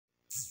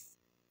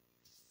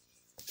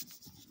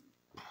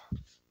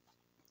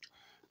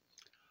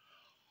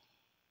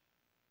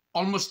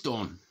Almost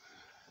done.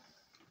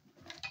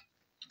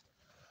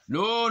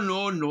 No,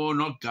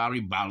 not Gary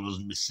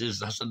Barlow's missus.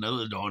 That's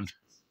another Dawn.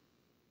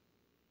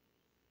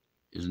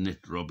 Isn't it,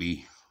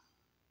 Robbie?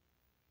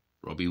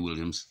 Robbie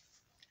Williams.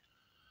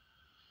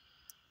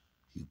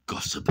 You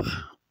gossiper.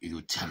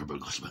 You terrible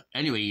gossiper.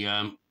 Anyway,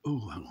 hang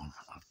on.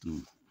 I have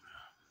to...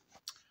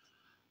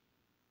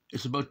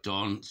 It's about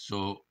dawn,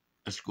 so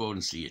let's go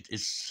and see it.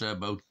 It's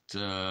about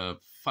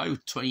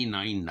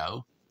 5:29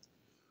 now.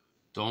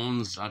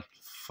 Dawn's at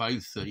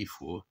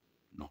 5:34.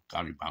 Not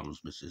Gary Barlow's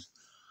missus.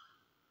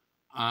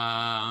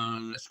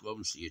 Let's go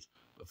and see it.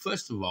 But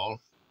first of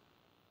all,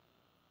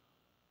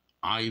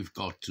 I've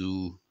got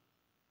to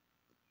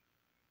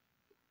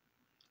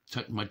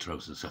tighten my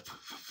trousers up.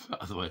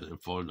 Otherwise I'll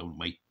fall down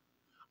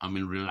I'm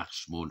in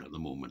relaxed mode at the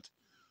moment.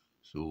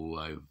 So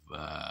I've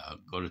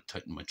got to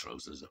tighten my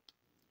trousers up.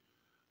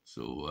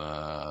 So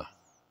I'll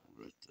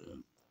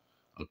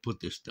put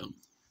this down.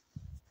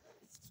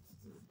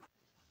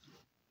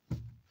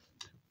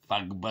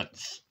 Fag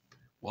butts.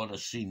 What a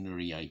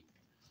scenery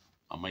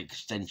on my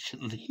extension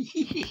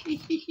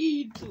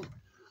lead.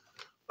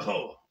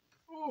 Oh.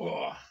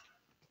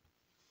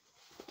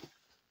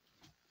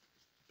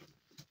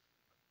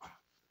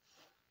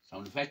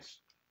 Sound effects.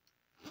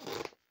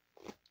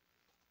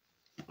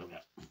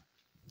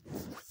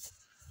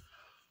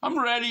 I'm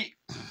ready.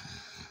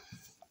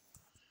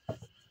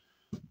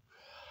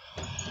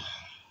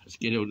 Let's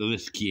get out of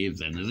this cave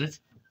then, is it?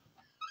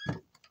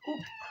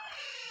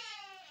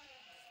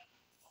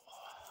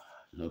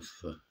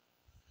 Enough.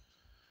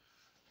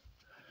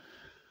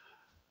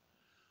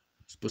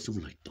 Let's put some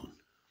light on.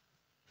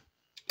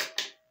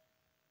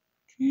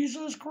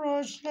 Jesus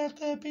Christ, let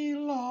there be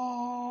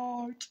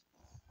light.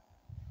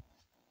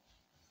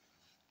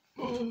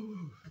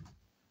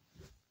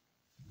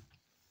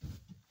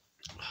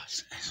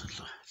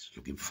 It's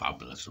looking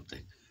fabulous up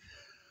there.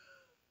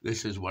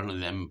 This is one of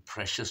them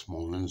precious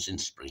mornings in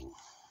spring.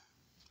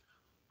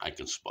 I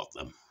can spot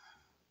them.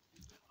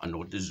 I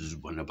know this is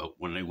one about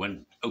when I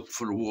went out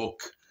for a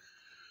walk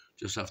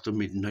just after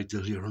midnight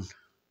earlier on.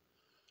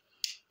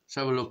 Let's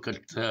have a look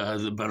at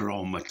the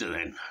barometer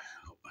then.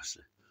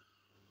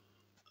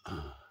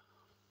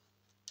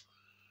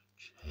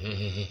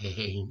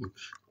 Change.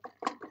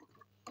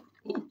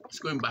 Oh, it's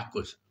going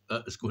backwards.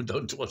 It's going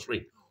down towards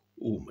rain.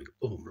 Oh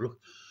look.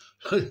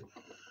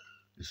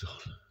 It's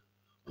all.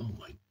 Oh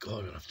my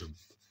God, I'll have to.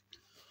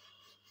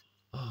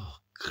 Oh,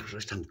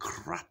 Christ and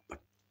crap,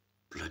 but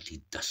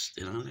bloody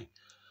dusty, aren't they?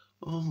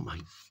 Oh my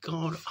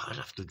God, I'd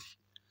have to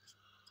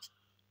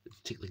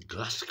take the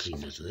glass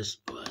cleaner to this.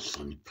 Oh, it's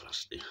only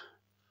plastic.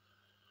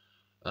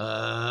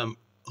 Oh,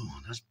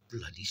 that's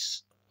bloody.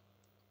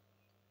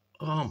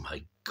 Oh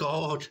my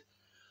God.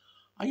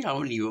 I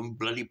haven't even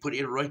bloody put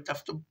it right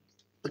after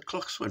the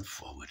clocks went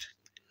forward.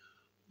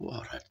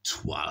 What a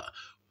twat.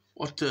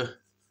 What a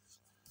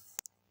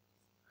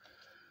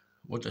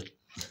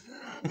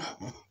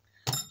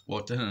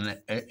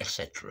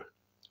etc.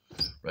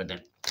 Right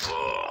then.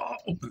 Oh,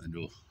 open the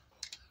door.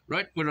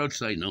 Right, we're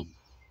outside now.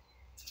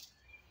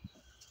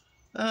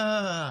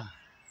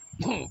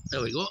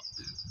 There we go.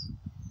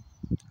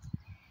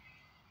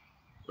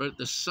 Right,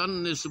 the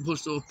sun is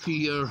supposed to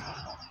appear.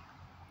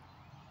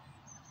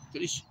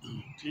 Can you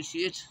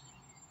see it?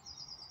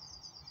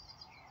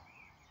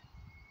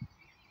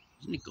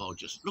 Isn't it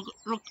gorgeous? Look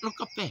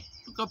up there.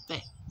 Look up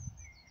there.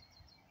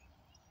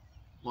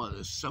 Well,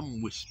 there's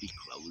some wispy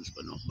clouds,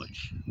 but not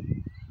much.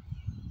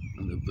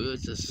 And the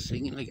birds are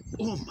singing like,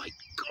 oh my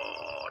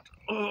God.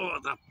 Oh,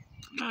 that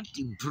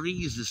bloody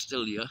breeze is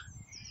still here.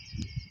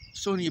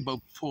 It's only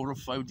about 4 or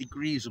 5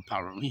 degrees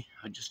apparently.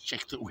 I just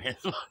checked the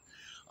weather.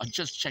 I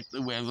just checked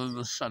the weather and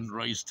the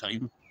sunrise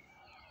time.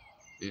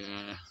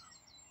 Yeah.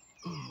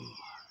 Oh.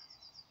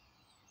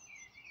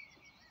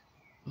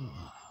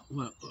 Oh.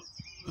 Well,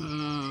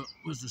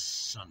 where's the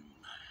sun?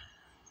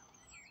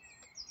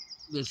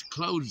 There's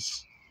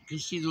clouds. You can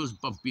see those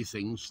bumpy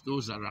things.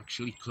 Those are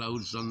actually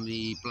clouds on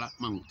the Black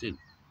Mountain.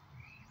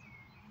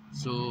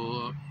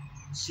 So,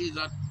 see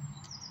that?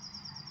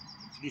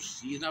 Can you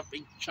see that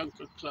big chunk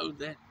of cloud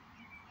there?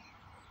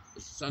 The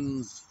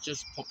sun's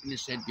just popping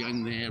its head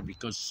behind there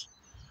because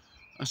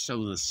that's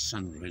how the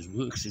sunrise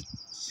works. It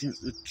seems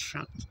to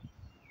attract.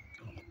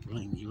 Oh,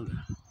 blimey, look at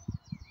that.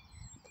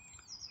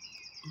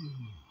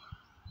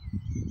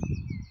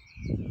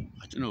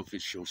 I don't know if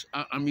it shows.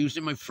 I'm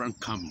using my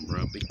front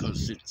camera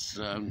because it's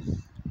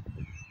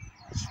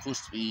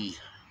supposed to be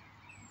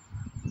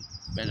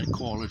better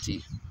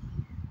quality.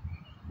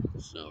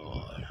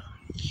 So,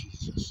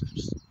 Jesus,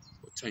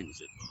 what time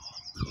is it? Oh,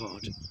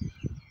 God.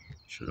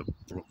 Should have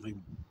brought my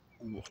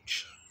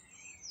watch.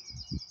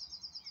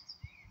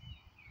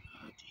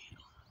 Oh, dear.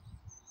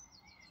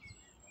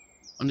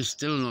 And it's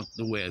still not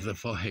the weather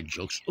for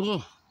hedgehogs.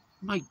 Oh,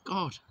 my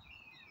God.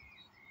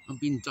 I'm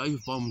being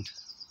dive bombed.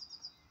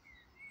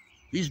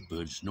 These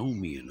birds know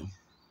me, you know.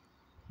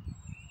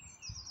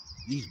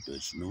 These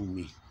birds know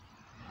me.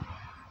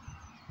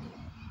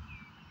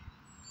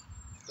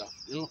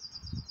 Daffodil.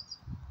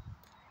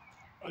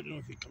 I don't know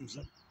if it comes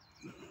up.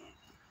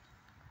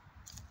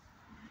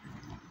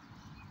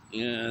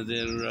 Yeah,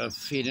 they're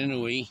fading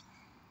away.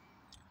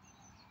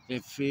 They're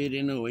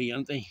fading away,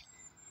 aren't they?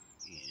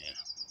 Yeah.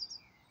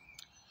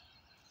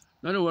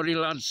 Not to worry,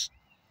 lads.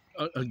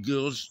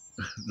 Girls.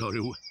 Not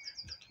to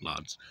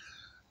lads.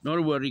 Not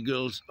to worry,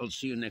 girls. I'll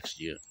see you next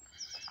year.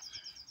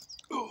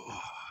 Oh.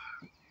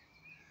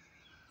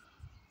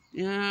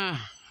 Yeah.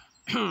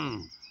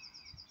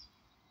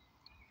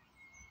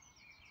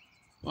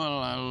 Well,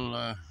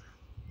 I'll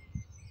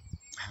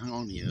hang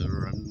on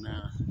here and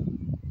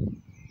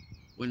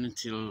wait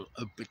until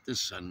a bit the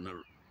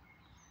sun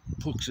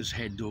pokes his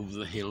head over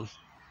the hill,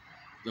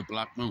 the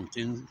Black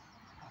Mountain,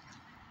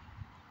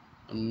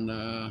 and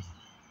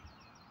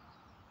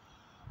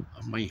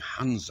my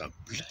hands are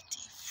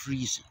bloody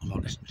freezing. Oh,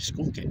 let's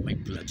go and get my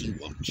bloody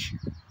watch.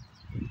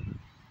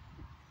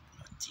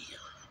 Bloody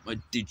hell. My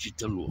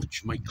digital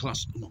watch, my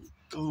class. Oh,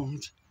 God.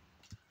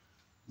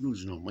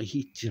 Losing all my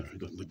heat here. I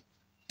got my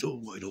door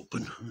wide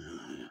open.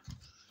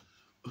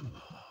 Oh,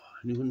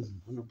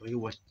 anyone want to buy a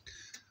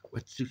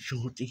wetsuit,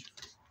 shorty?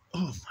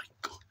 Oh, my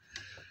God.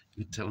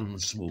 You tell him a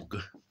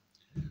smoker.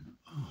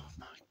 Oh,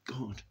 my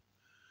God.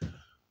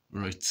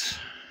 Right.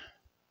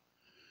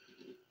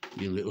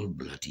 Your little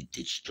bloody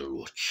digital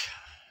watch.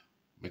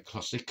 My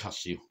classic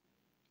Casio.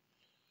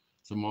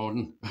 It's a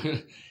modern.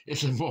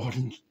 It's a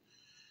modern.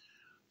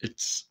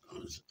 It's.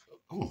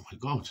 Oh my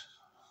God.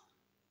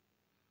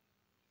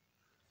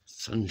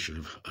 Sun should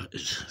have. The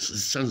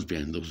sun's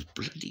behind those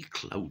bloody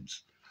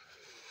clouds.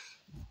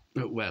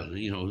 Well,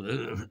 you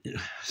know,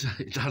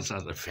 it has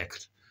that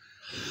effect.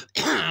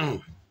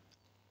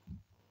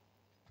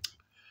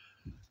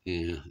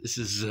 Yeah, this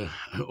is.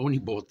 I only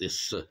bought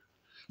this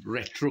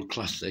retro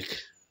classic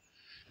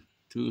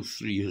 2 or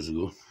 3 years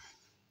ago.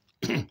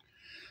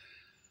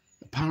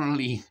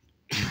 Apparently,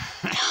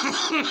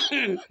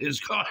 it's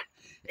got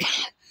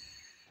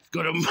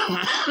a.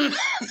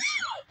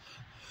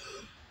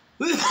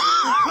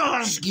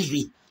 Excuse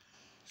me.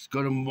 It's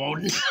got a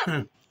modern.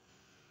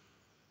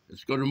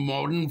 It's got a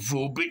modern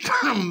 4-bit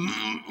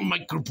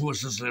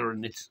microprocessor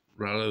in it,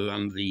 rather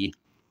than the.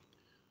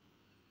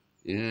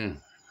 Yeah.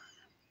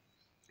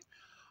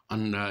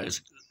 And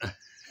I've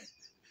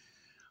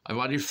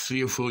had it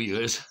 3 or 4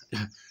 years.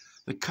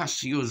 The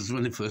Casios,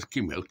 when they first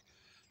came out,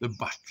 the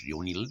battery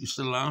only used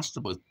to last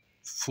about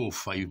 4 or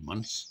 5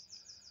 months.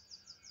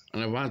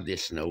 And I've had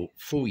this now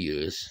 4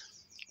 years,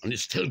 and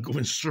it's still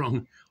going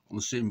strong on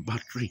the same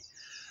battery.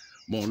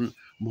 Modern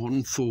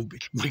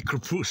 4-bit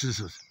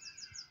microprocessors.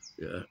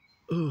 Yeah.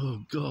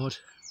 Oh, God.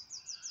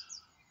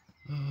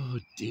 Oh,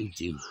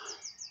 do.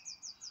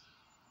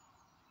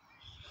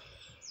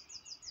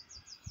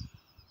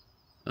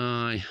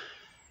 Aye.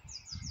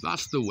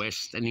 That's the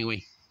west,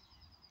 anyway.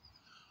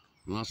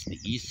 That's the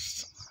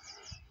east.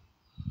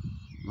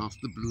 That's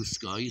the blue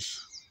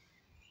skies.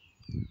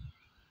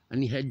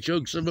 Any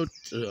hedgehogs about?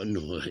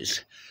 No,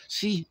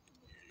 see,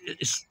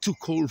 it's too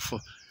cold for.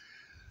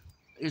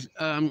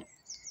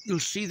 You'll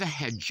see the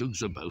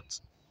hedgehogs about.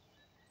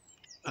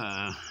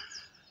 I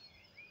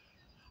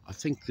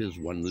think there's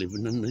one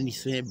living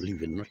underneath there,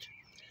 believe it or not.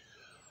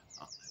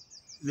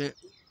 The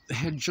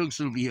hedgehogs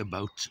will be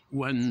about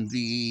when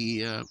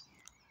the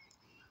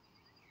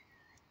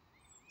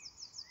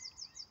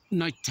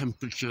night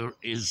temperature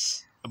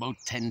is about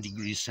 10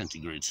 degrees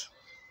centigrade.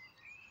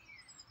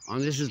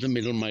 And this is the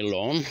middle of my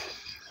lawn,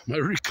 my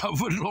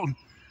recovered lawn.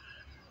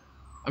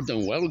 I've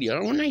done well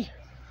here, haven't I?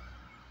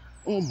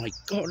 Oh my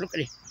God, look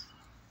at it.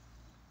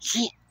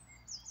 See?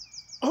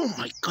 Oh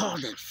my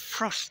God, there's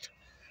frost.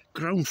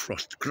 Ground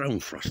frost.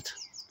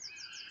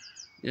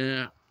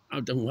 Yeah,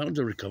 I've done well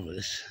to recover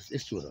this.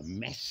 This was a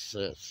mess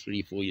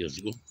 3 or 4 years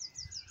ago.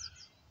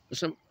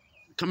 So,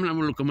 come and have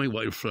a look at my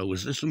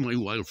wildflowers. This is my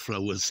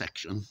wildflowers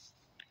section.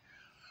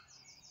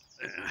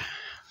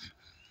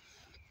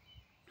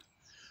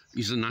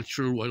 These are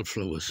natural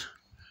wildflowers.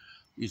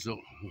 These are.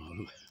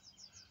 Oh,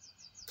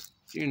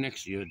 see you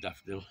next year,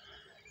 daffodil.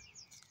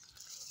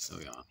 There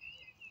we are.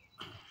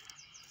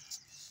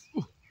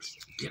 Oh,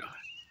 get out.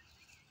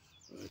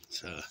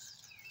 But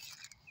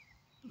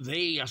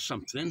they are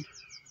something,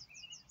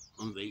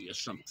 and they are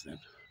something.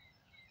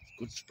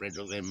 Good spread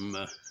of them.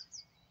 I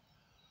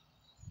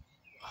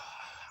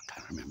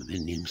can't remember their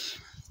names.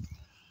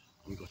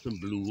 I've got some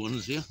blue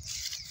ones here.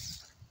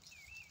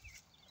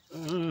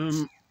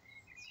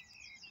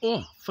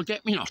 Oh,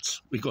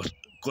 forget-me-nots. We got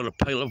a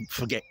pile of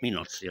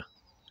forget-me-nots here.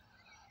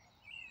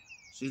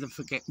 See the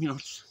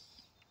forget-me-nots?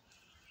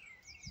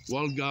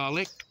 Wild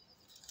garlic.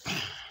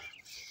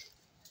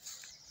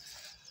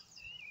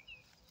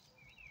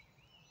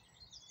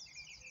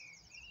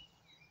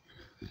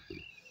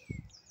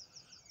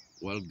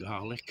 Wild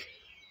garlic.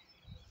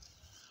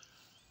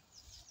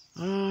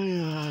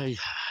 I'm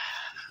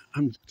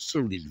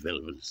slowly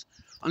developing this.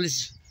 And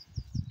this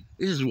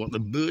is what the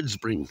birds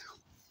bring.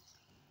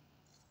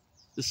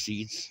 The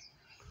seeds.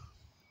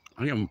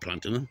 I haven't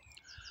planted them.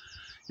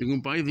 You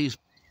can buy these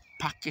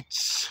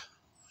packets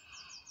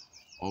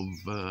of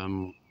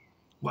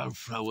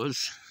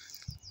wildflowers,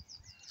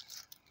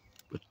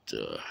 but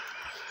oh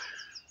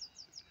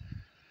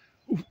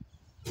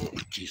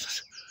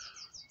Jesus,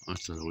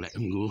 So I'll let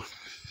them go. There's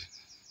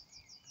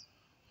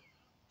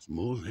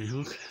more there,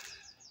 look.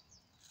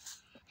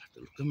 I have to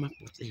look them up,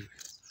 what they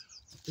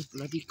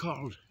bloody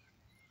called.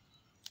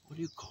 What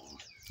are you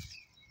called?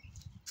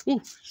 Oh,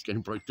 it's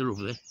getting brighter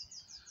over there.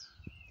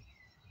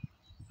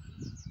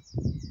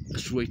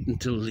 Let's wait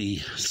until the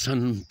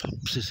sun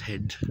pops his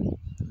head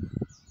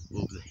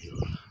over the hill.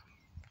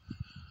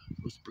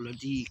 Those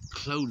bloody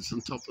clouds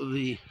on top of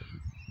the...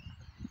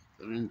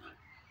 They're in...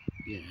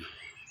 Yeah.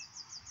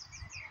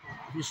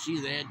 You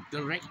see there,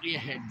 directly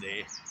ahead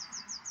there.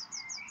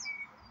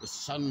 The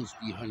sun's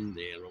behind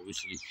there,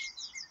 obviously.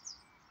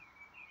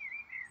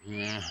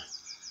 Yeah.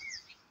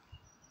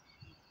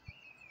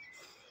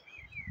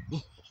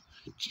 Oh,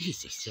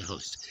 Jesus, it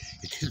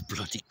is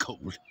bloody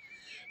cold.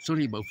 It's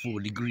only about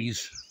 4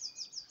 degrees.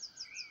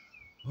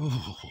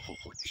 Oh,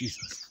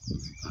 Jesus.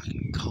 My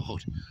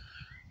God.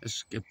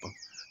 Let's get back.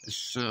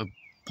 Let's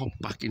pop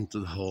back into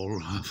the hall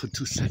for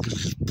 2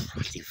 seconds. It's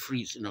bloody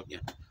freezing out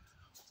here.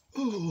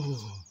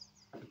 Oh.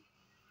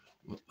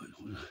 What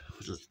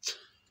is it?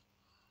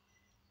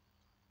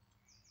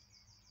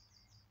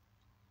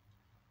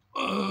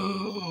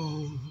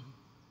 Oh.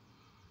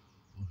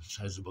 It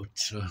says about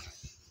 7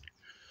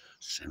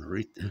 or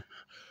 8 there.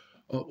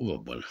 Oh,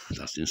 well,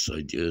 that's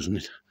inside here, isn't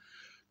it?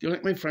 Do you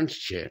like my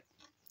French chair?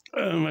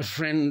 My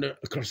friend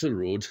across the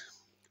road,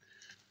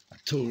 I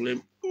told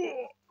him,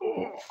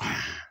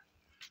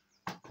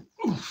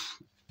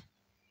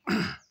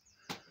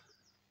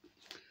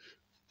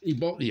 he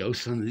bought the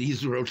house and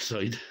these were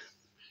outside.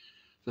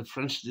 The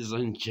French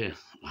design chair.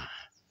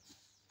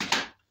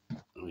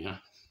 Oh, yeah.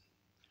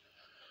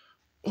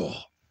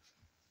 Oh.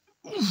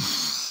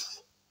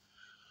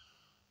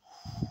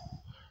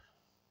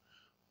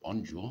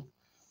 Bonjour.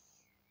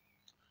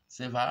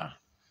 Ça va?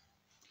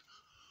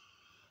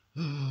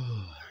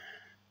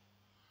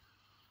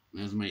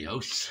 There's my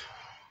house.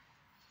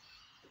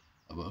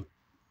 About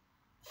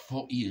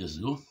 40 years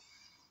ago.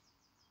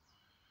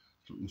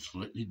 Something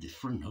slightly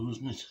different now,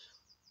 isn't it?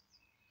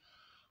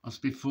 That's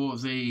before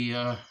they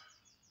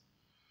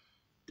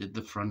did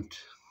the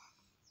front.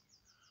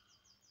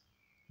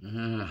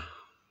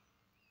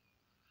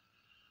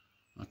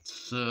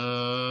 That's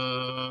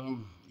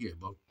yeah,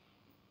 about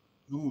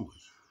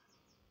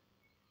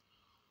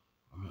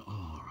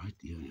all right,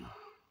 yeah.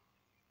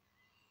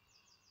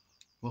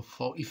 Well,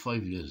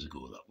 45 years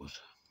ago that was.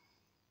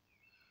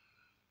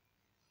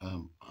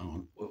 I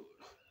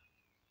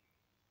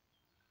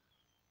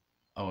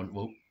went,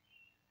 well,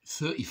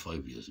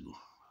 35 years ago.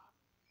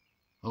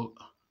 Oh,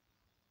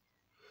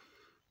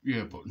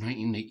 yeah, about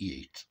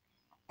 1988.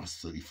 That's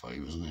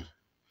 35, isn't it?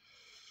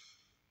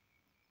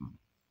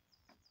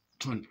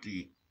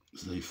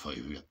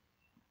 35,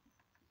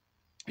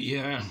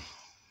 yeah.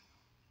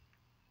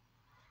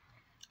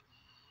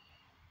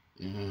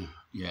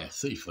 Yeah,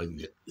 35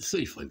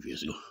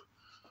 years ago.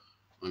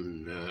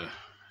 And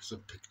it's a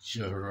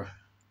picture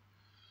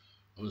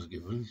I was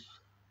given.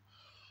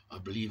 I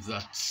believe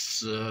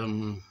that's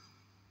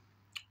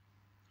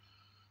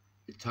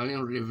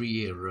Italian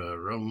Riviera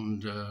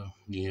around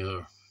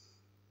near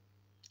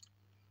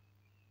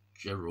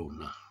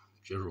Gerona.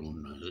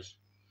 Gerona is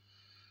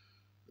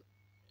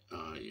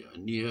yeah,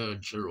 near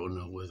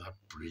Gerona, where that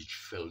bridge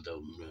fell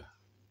down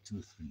 2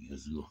 or 3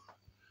 years ago,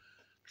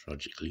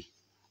 tragically.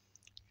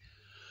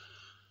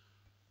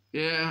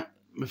 Yeah,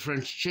 my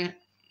French chair.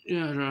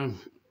 Yeah,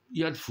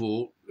 you had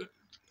 4.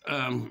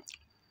 2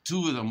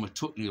 of them were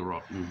totally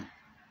rotten,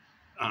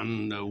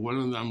 and one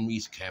of them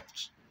he's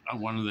kept,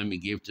 and one of them he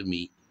gave to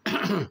me,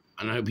 and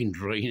I've been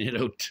drying it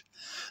out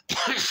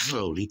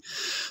slowly.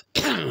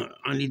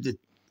 I need to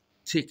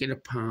take it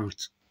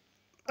apart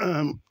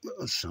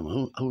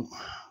somehow. I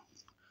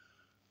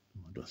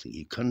don't think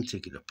you can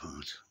take it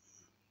apart.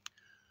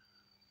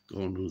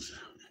 God knows.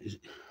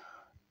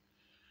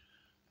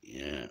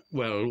 Yeah.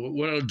 Well,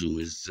 what I'll do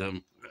is,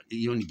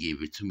 he only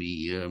gave it to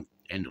me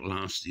end of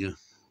last year.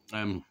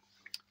 Well,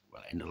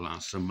 end of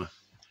last summer.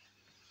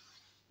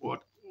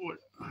 What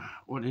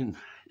in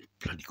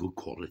bloody good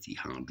quality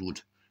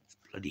hardwood. It's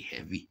bloody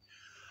heavy.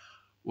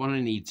 What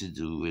I need to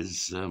do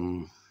is,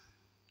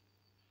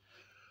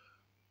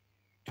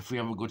 if we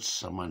have a good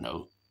summer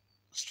now,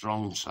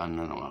 strong sun,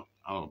 and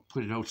I'll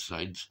put it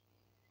outside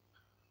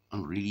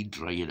and really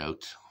dry it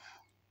out,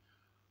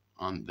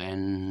 and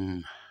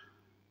then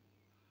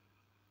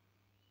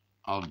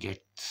I'll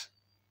get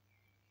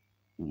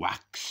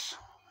wax,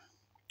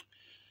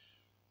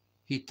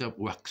 heat up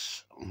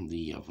wax on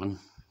the oven,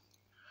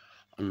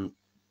 and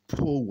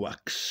pour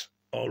wax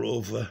all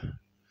over.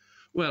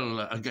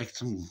 Well, I'll get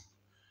some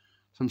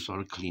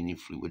sort of cleaning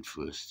fluid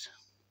first,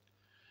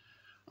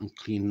 and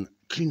clean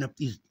up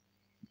these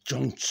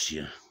joints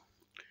here.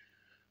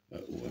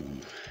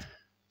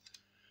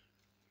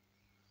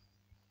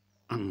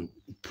 And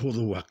pour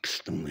the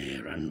wax down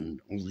there and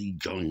all the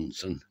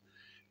joints, and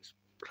it's a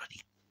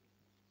bloody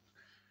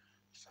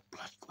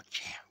good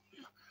chair.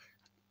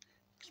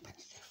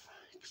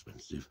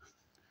 Expensive.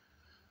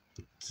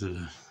 But,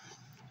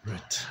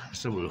 right,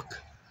 let's have a look.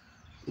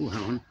 Oh,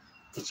 hang on.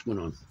 What's going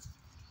on?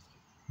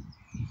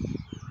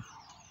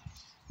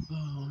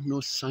 Oh,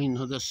 no sign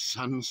of the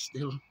sun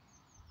still.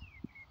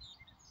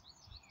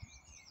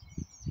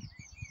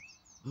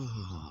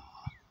 Oh,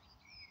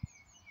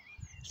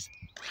 it's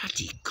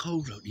bloody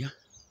cold out here.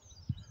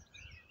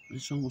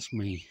 It's almost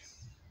May.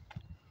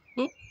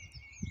 Oh,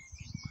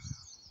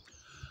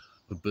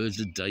 the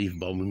birds are dive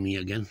bombing me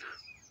again.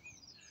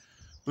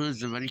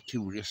 Birds are very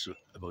curious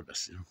about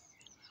us, you know.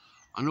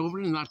 And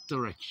over in that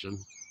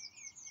direction,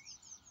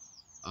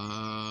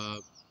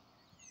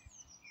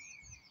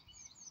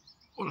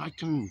 well, I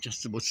can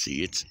just about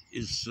see it,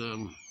 is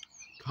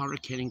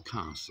Carrickferring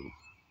Castle.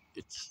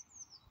 It's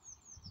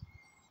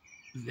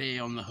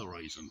there on the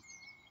horizon.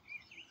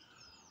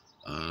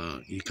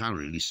 You can't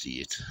really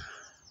see it.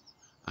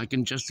 I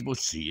can just about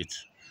see it,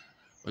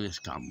 but this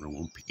camera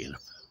won't pick it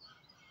up.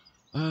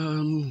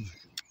 Oh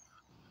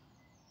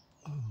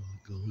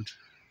God.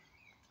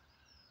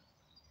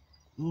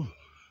 Oh.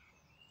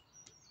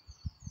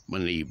 My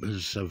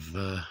neighbours have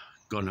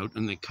gone out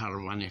in their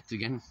caravanette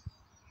again.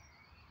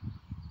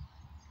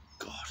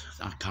 God,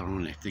 that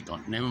caravanette they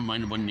got. Never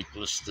mind about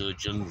Nicola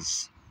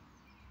Sturgeon's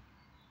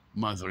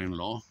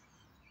mother-in-law.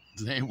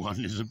 Their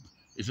one is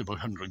about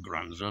 100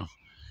 grand, so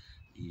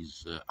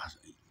he's I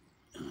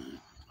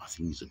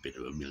think he's a bit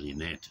of a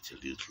millionaire, to tell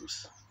you the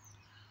truth.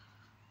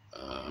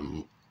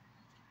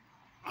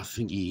 I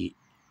think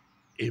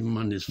him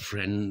and his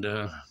friend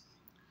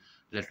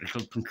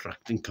electrical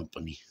contracting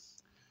company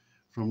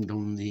from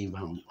down the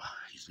valley.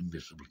 He's a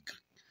miserable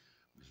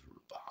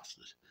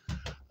bastard.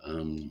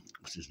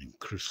 What's his name?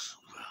 Chris.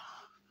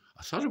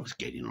 I thought I was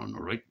getting on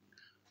all right.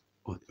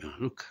 Oh,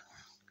 look.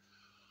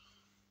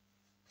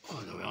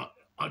 Oh,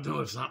 I don't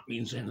know if that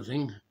means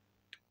anything.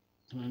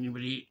 Can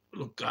anybody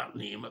look that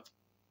name up?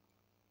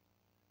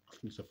 I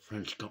think it's a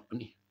French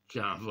company.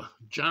 Java.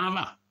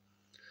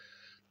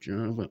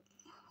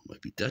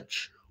 Might be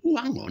Dutch. Oh,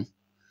 hang on.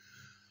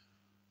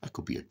 That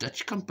could be a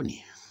Dutch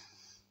company.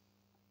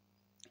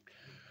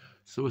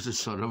 So it's a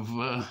sort of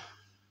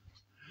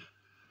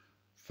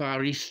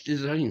Far East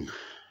design.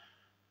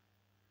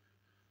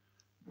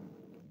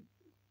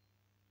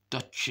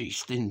 Dutch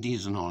East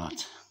Indies and all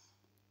that.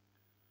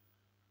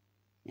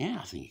 Yeah,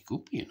 I think it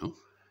could be, you know.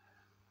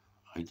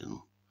 I don't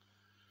know.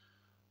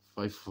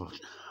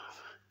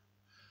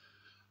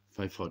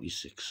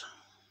 546.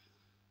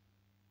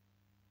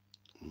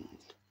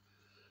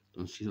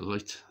 Don't see the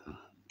light,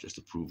 just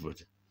to prove that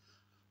the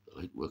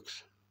light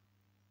works.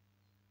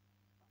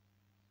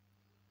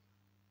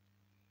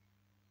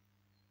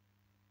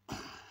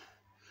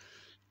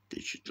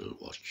 Digital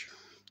watch.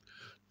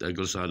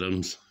 Douglas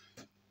Adams.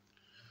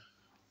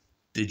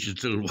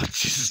 Digital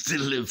watches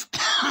still live.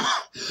 Oh,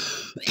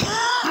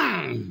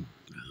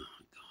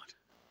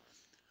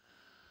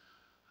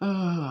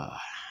 God.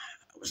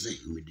 That was the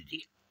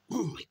humidity.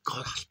 Oh, my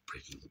God, that's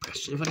pretty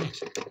impressive, isn't it?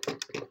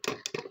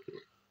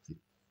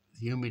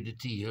 The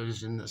humidity here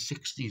is in the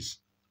 60s.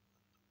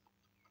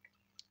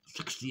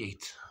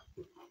 68,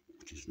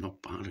 which is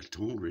not bad at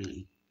all,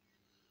 really.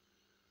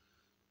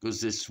 Because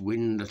this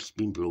wind that's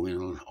been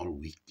blowing all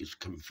week is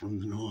coming from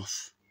the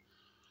north.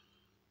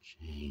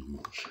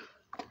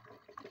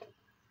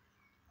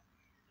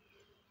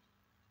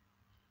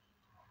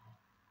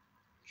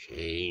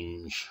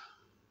 Change.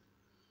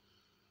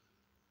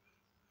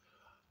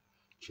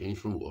 Change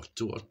from what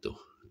to what, though?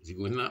 Is he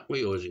going that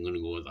way or is he going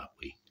to go that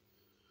way?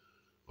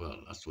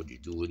 Well, that's what you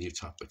do when you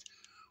tap it.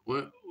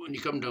 When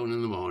you come down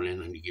in the morning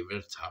and you give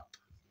it a tap,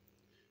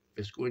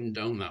 if it's going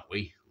down that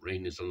way,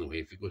 rain is on the way.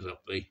 If it goes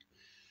up way,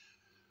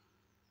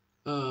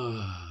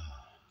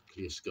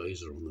 clear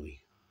skies are on the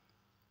way.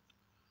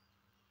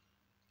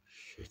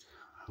 Shit.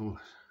 Oh,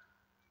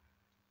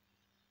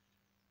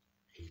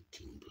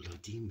 18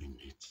 bloody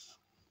minutes.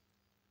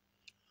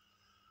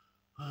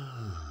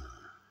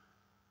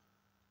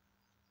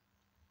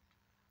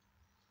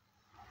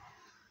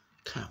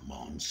 Come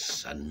on,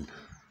 son.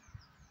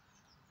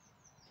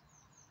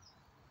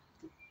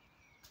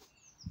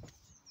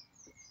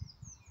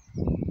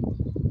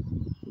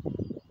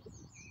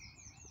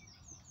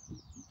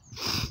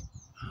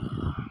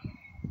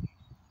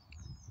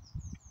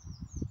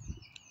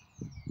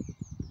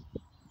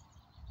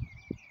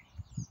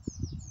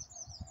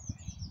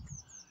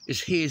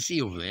 It's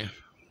hazy over there.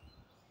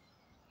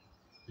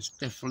 It's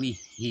definitely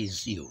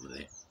hazy over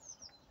there.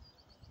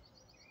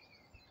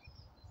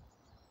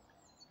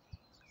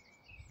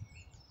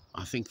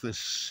 I think the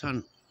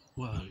sun,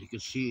 well, you can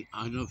see,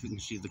 I don't know if you can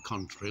see the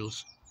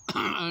contrails,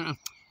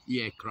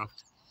 the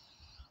aircraft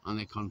and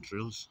their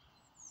contrails.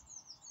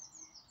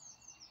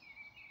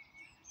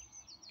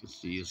 You can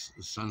see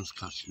the sun's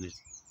catching it.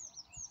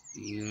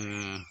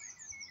 Yeah.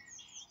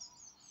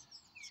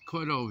 It's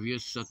quite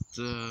obvious that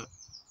the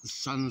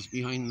sun's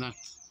behind that.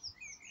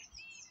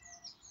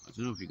 I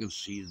don't know if you can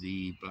see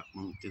the Black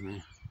Mountain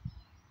there.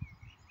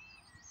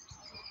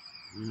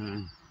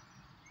 Yeah.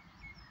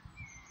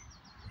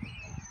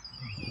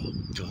 Oh,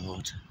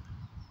 God.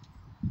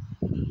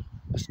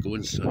 Let's go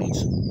inside.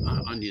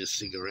 I need a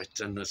cigarette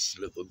and a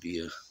slip of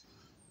beer.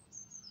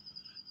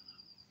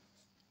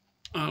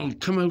 I'll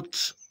come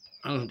out.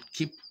 I'll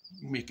keep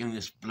making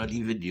this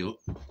bloody video.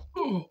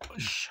 Oh,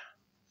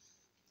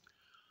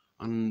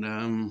 And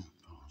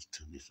let's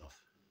turn this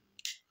off.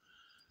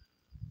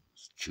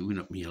 It's chewing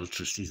up my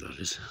electricity, that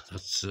is.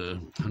 That's a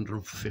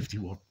 150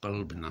 watt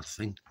bulb in that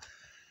thing.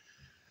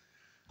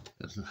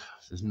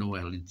 There's no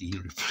LED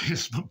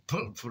replacement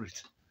bulb for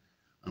it.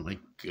 I like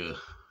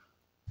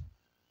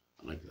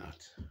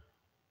that.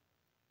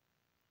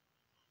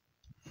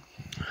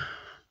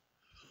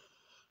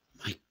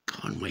 My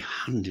God, my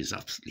hand is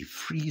absolutely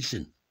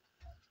freezing.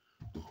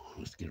 Oh,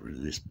 let's get rid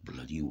of this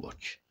bloody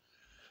watch.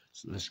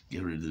 So let's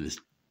get rid of this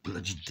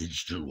bloody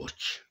digital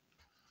watch.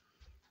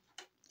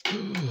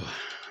 Oh.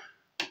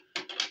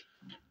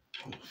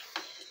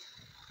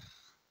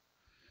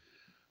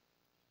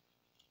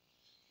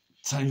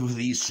 Time for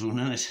these soon,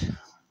 isn't it?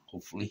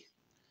 Hopefully.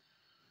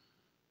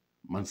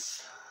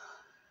 Months.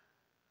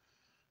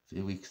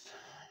 Few weeks.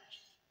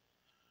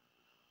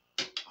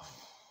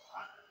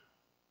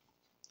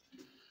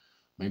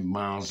 My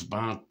Mars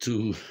Bar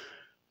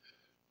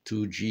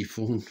 2G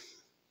phone.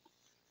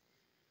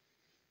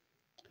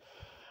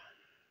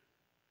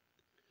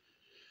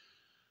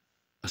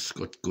 It's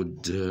got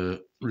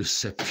good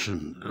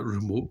reception,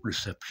 remote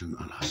reception,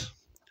 alas.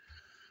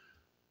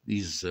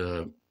 These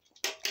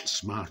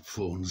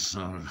smartphones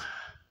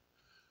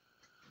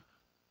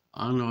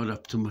are not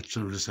up to much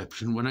of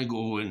reception. When I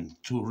go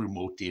into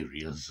remote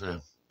areas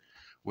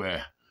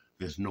where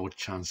there's no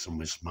chance of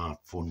my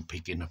smartphone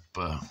picking up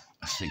a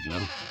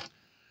signal,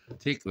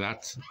 take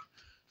that,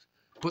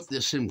 put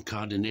the SIM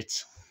card in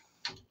it,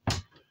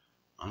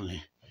 and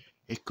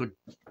it could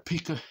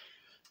pick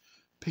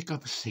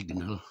up a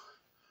signal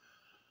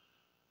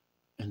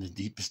in the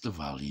deepest of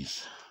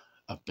valleys,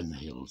 up in the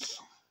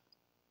hills.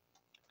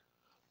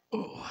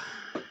 Oh,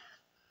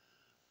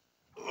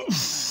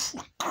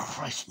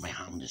 Christ, my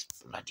hand is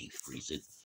bloody freezing.